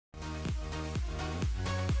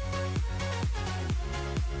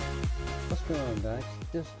going on, guys?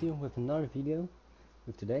 Just here with another video.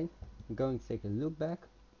 With today I'm going to take a look back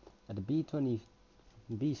at the B17e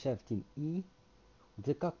with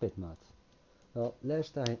the cockpit mod. Well,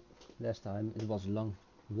 last time it was a long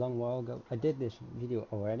while ago. I did this video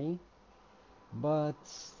already, but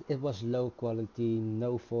it was low quality,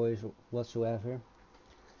 no voice whatsoever.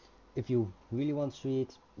 If you really want to see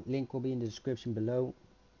it, link will be in the description below.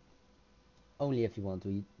 Only if you want to,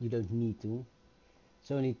 you don't need to.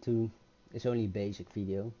 It's only a basic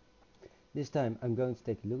video. This time I'm going to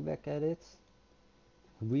take a look back at it,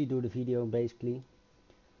 redo the video basically.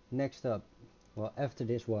 Next up, well, after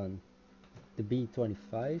this one, the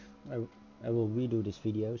B25, I will redo these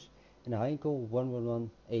videos, and the Heinkel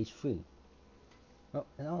 111H3. Oh,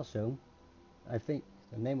 and also, I think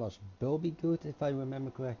the name was Bulbigood if I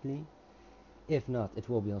remember correctly. If not, it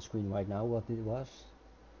will be on screen right now what it was.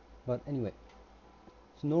 But anyway,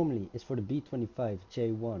 so normally it's for the B25,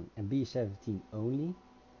 J1 and B17 only,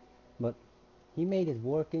 but he made it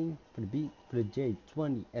working for the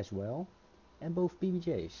J20 as well, and both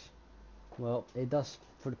PBJs. Well, it does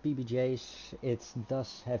for the PBJs. It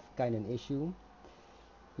does have kind of an issue,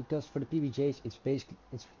 because for the PBJs it's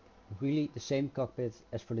really the same cockpit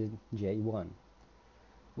as for the J1,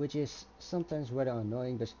 which is sometimes rather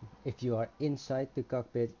annoying. But if you are inside the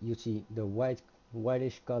cockpit, you see the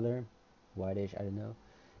whitish color, whitish, I don't know,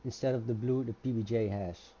 instead of the blue the PBJ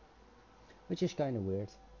has, which is kind of weird.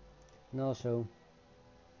 And also,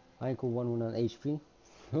 Heinkel 111H3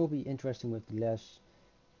 will be interesting with the less,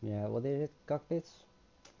 yeah, what is it, cockpits?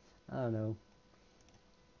 I don't know.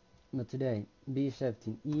 But today,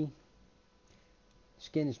 B17e,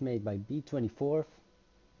 skin is made by B24.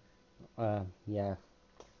 Yeah,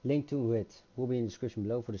 link to it will be in the description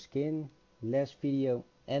below for the skin, last video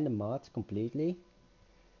and the mod completely.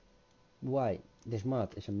 Why? This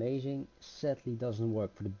mod is amazing. Sadly doesn't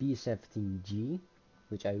work for the B17G,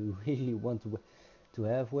 which I really want to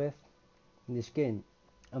have with. And the skin,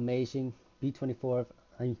 amazing. B24,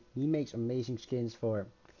 he makes amazing skins for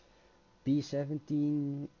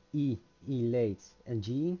B17E, E late and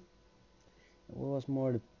G. What was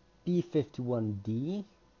more, the P51D,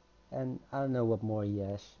 and I don't know what more he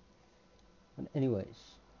has. But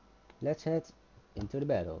anyways, let's head into the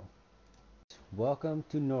battle. Welcome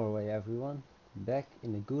to Norway, everyone. Back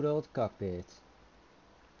in the good old cockpit.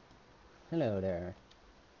 Hello there.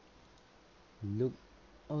 Look,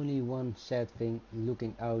 only one sad thing,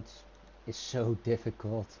 looking out is so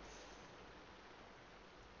difficult.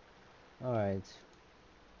 Alright.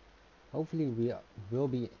 Hopefully we will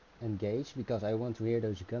be engaged, because I want to hear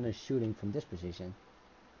those gunners shooting from this position.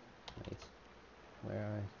 Wait,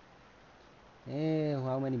 where are I?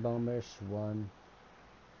 How many bombers? 1,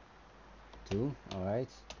 2, alright.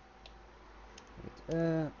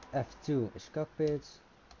 F2 is cockpit,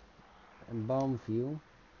 and bomb view,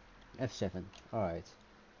 F7, alright.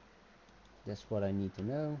 That's what I need to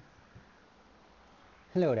know.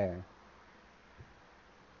 Hello there.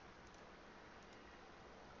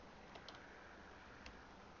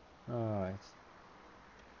 Alright.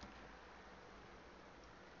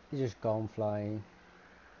 It's just calm flying.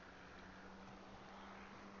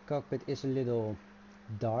 Cockpit is a little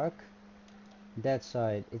dark. That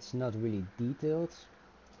side it's not really detailed.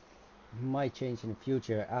 Might change in the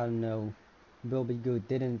future, I don't know. bulbigood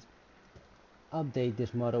didn't update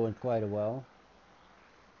this model in quite a while.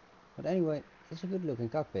 But anyway, it's a good looking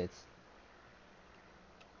cockpit.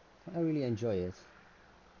 I really enjoy it.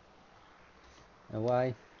 And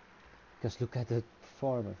why? Because look at the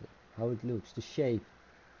form of it, how it looks, the shape,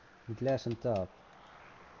 the glass on top.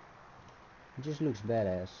 It just looks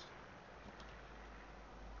badass.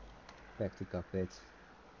 Back to cockpit.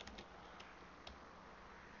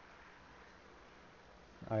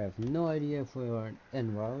 I have no idea if we are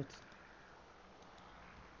en route.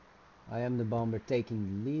 I am the bomber taking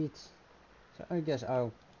the lead, so I guess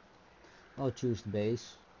I'll choose the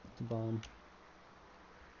base to bomb,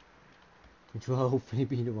 which will hopefully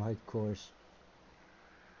be the right course.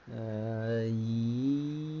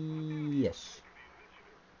 Yes.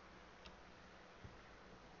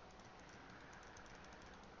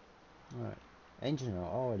 Alright, engines are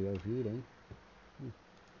already overheating.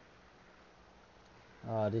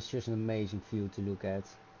 This is just an amazing view to look at.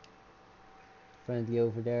 Friendly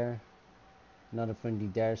over there, another friendly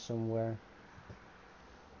there somewhere.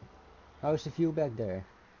 How's the view back there?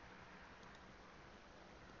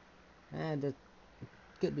 That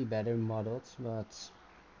could be better modeled, but it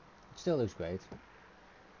still looks great.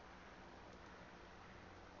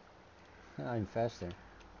 I'm faster.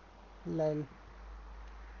 Lol.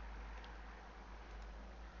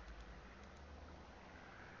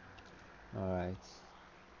 Alright.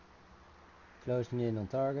 Closing in on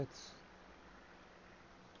targets.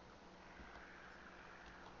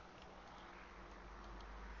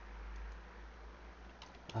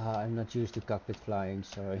 I'm not used to cockpit flying,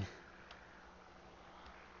 sorry.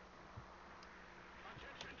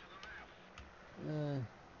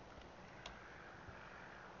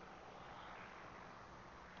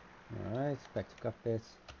 Alright, back to cockpit.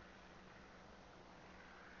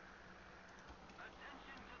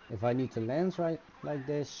 If I need to land right like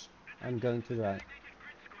this, I'm going to die.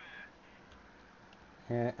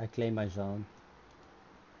 Here, I claim my zone.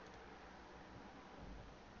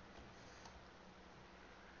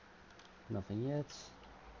 Nothing yet.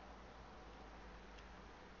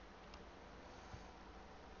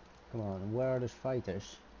 Come on, where are those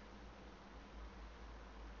fighters?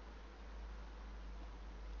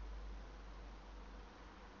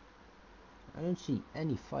 I don't see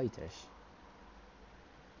any fighters.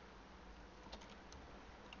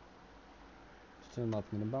 Still not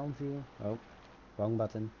in the bomb view. Oh, wrong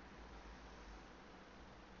button.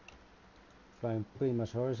 Flying pretty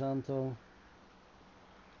much horizontal.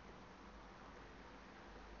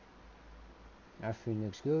 Everything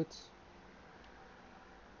looks good.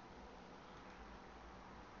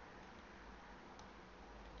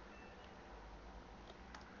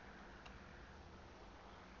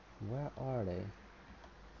 Where are they?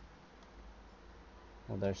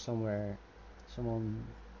 Well, there's someone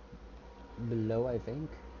below, I think.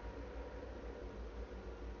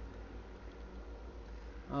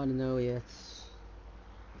 I don't know yet.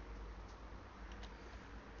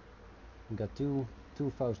 We got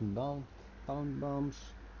 2,000 pound bombs.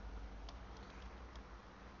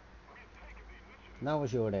 Now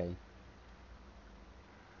was your day.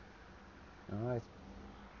 Alright.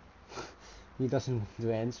 He doesn't want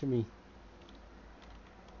to answer me.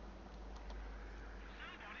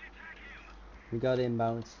 We got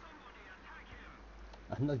inbound.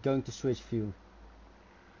 I'm not going to switch view.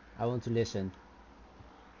 I want to listen.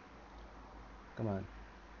 Come on.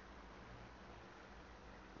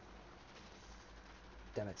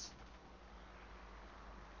 Damn it.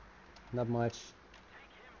 Not much.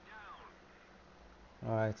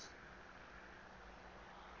 Alright.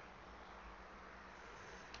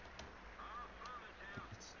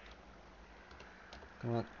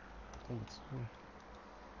 Come on. Dang it. Oh.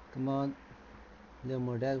 Come on. A little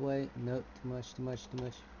more that way. No, too much, too much, too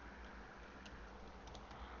much.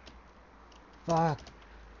 Fuck!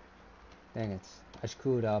 Dang it. I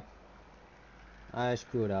screwed up. I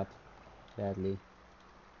screwed up. Badly.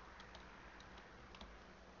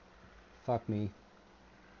 Fuck me.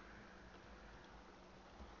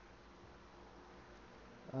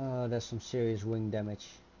 Oh, there's some serious wing damage.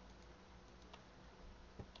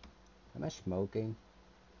 Am I smoking?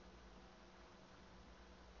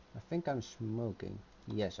 I think I'm smoking.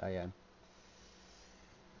 Yes, I am.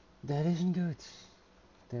 That isn't good.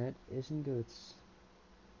 That isn't good.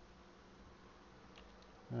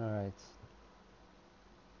 Alright.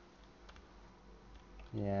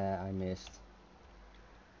 Yeah, I missed.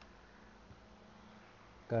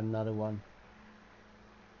 Got another one.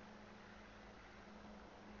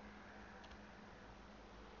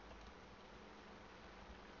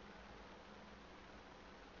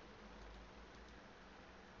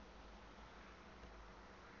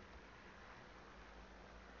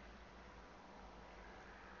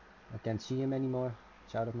 I can't see him anymore.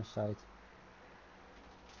 It's out of my sight.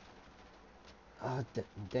 Ah, oh,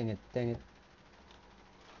 dang it, dang it.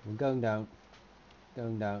 We're going down.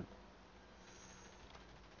 Going down.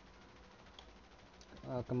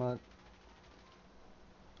 Oh, come on.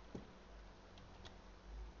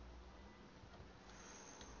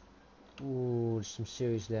 Ooh, there's some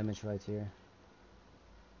serious damage right here.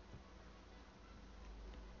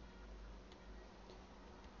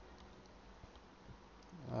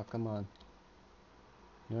 Oh, come on.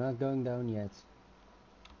 You're not going down yet.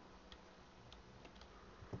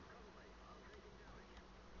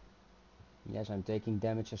 Yes, I'm taking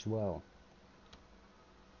damage as well.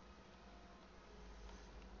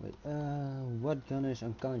 Wait, what gunner is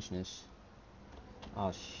unconscious?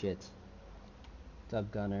 Oh shit. Top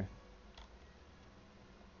gunner.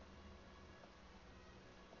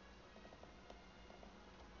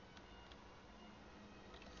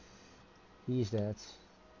 He's dead.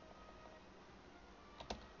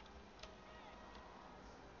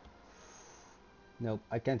 Nope,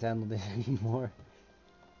 I can't handle this anymore.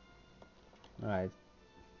 Alright,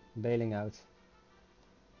 bailing out.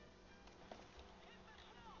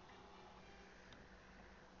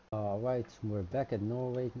 Alright, we're back at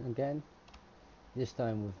Norway again. This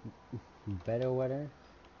time with better weather.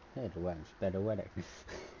 It rhymes, better weather.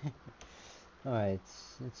 Alright,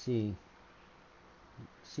 let's see.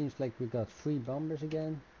 Seems like we got 3 bombers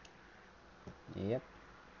again. Yep.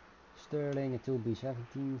 Sterling and 2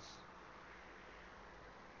 B17s.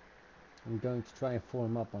 I'm going to try and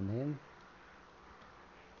form up on him.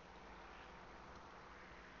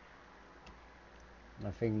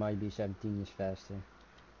 I think my B17 is faster.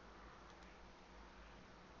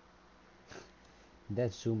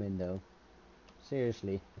 That zoom in though.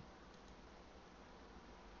 Seriously.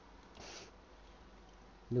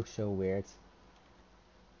 Looks so weird.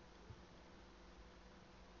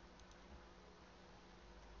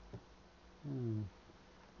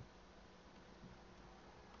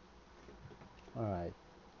 Alright.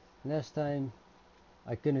 Last time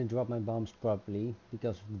I couldn't drop my bombs properly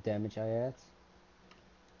because of the damage I had.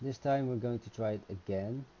 This time we're going to try it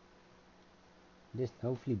again.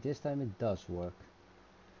 Hopefully this time it does work.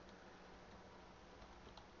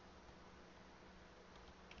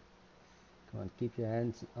 Come on, keep your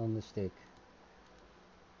hands on the stick.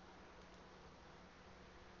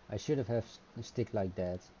 I should have a stick like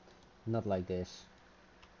that, not like this.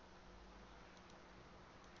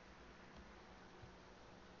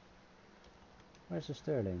 Where's the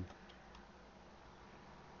Sterling?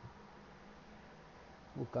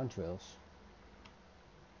 Oh, contrails.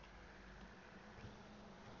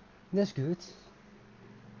 That's good.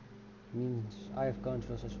 Means I have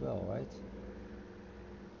contrails as well, right?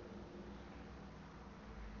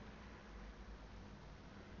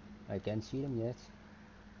 I can't see them yet.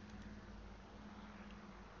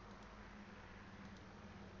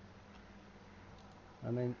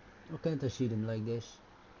 I mean, how can't I see them like this?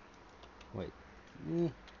 Wait.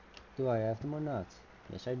 Do I have them or not?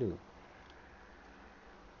 Yes, I do.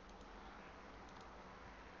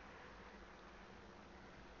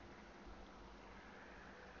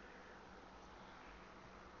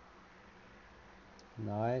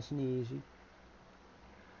 Nice and easy.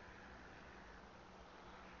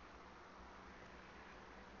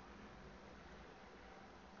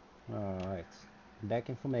 Alright. Back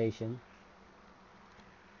in formation.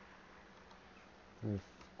 With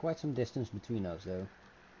quite some distance between us though.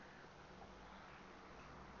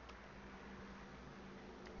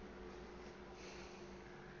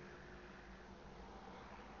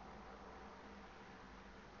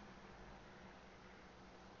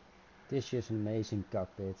 This is an amazing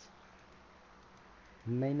cockpit.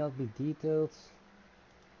 May not be detailed,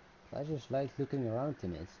 but I just like looking around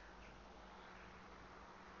in it.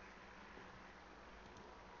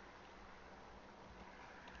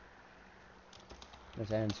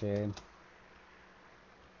 Let's answer him.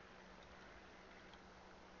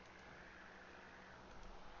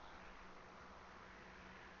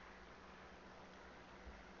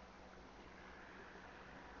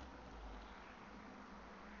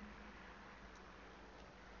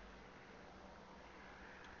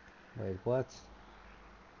 Wait, what?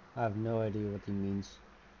 I have no idea what he means.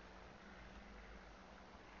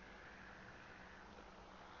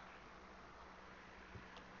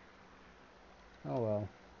 Oh well.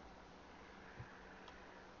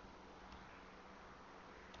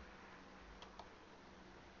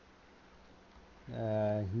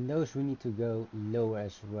 He knows we need to go lower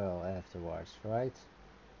as well afterwards, right?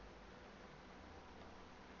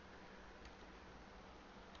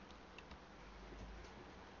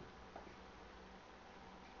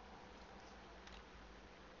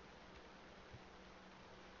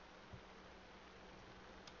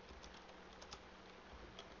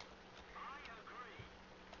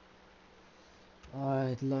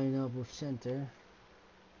 Alright, line up with center.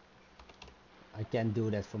 I can't do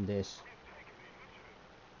that from this.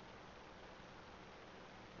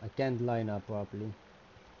 I can't line up properly.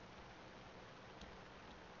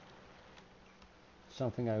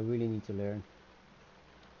 Something I really need to learn.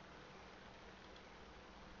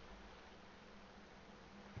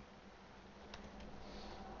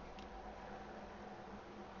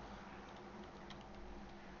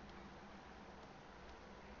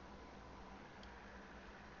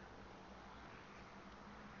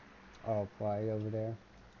 Up right over there.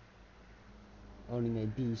 Owning a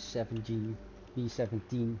B17e.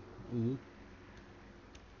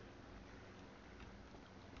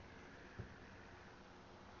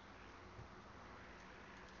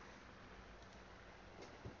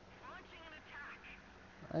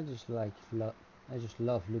 I just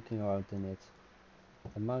love looking around in it.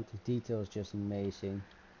 The amount of detail is just amazing.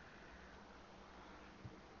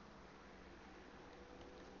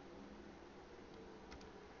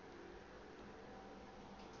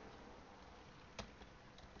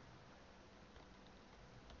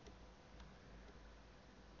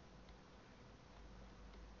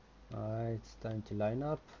 Alright, it's time to line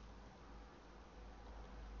up.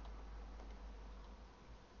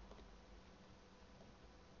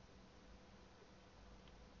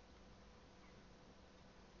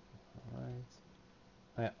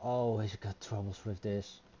 always got troubles with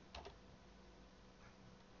this.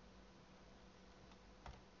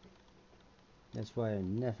 That's why I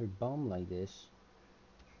never bomb like this.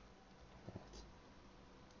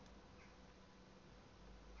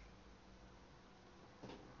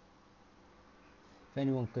 If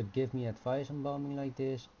anyone could give me advice on bombing like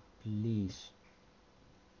this, please.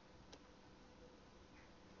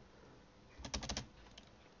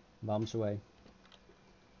 Bombs away.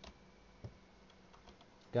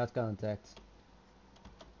 Got contact.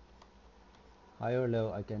 High or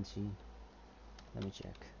low, I can't see. Let me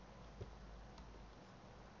check.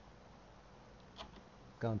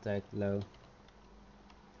 Contact low.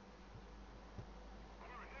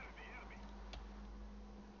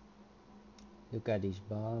 Look at these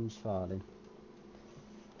bombs falling.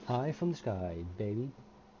 High from the sky, baby.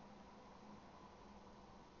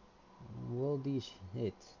 Will these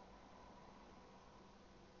hit?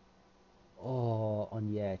 Oh,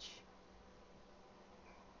 on the edge.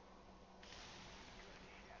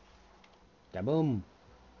 Kaboom!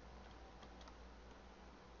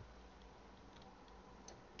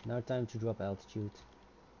 Now time to drop altitude.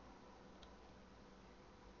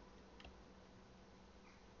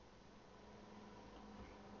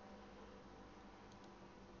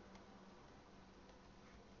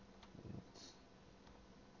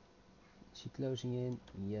 Is he closing in?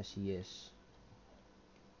 Yes, he is.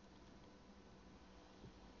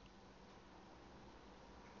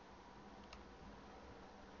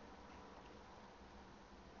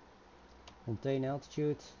 Contain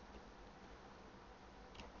altitude.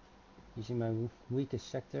 Using my weakest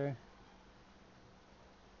sector.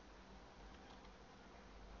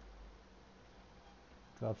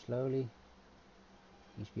 Drop slowly.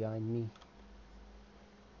 He's behind me.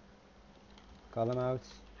 Call him out.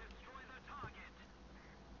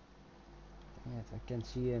 Yes, I can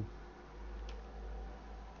see him.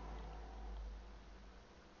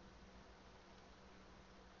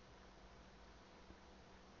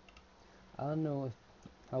 I don't know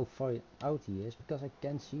how far out he is because I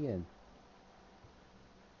can't see him.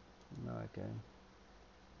 No, I can.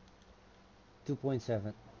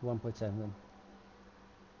 2.7, 1.7. Come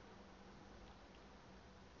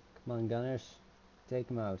on, gunners, take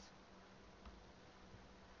him out.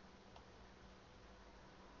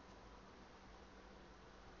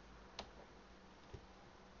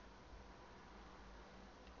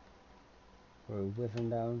 We're whiffing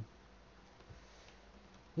down.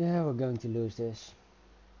 Yeah, we're going to lose this.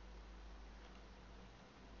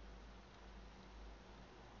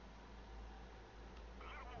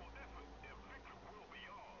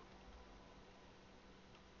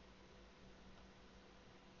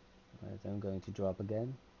 Right, I'm going to drop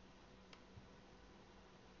again.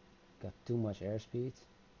 Got too much airspeed.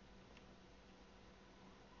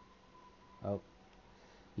 Oh,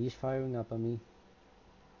 he's firing up on me.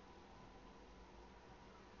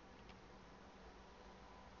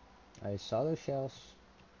 I saw those shells.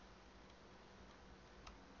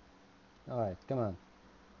 Alright, come on.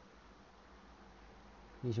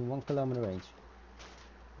 He's in 1 kilometer range.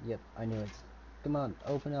 Yep, I knew it. Come on,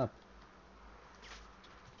 open up.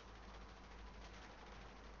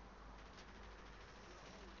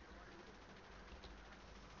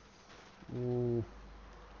 Ooh,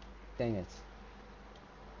 dang it.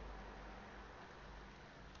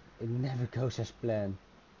 It never goes as planned.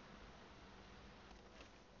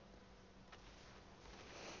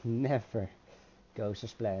 Never goes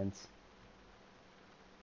as planned.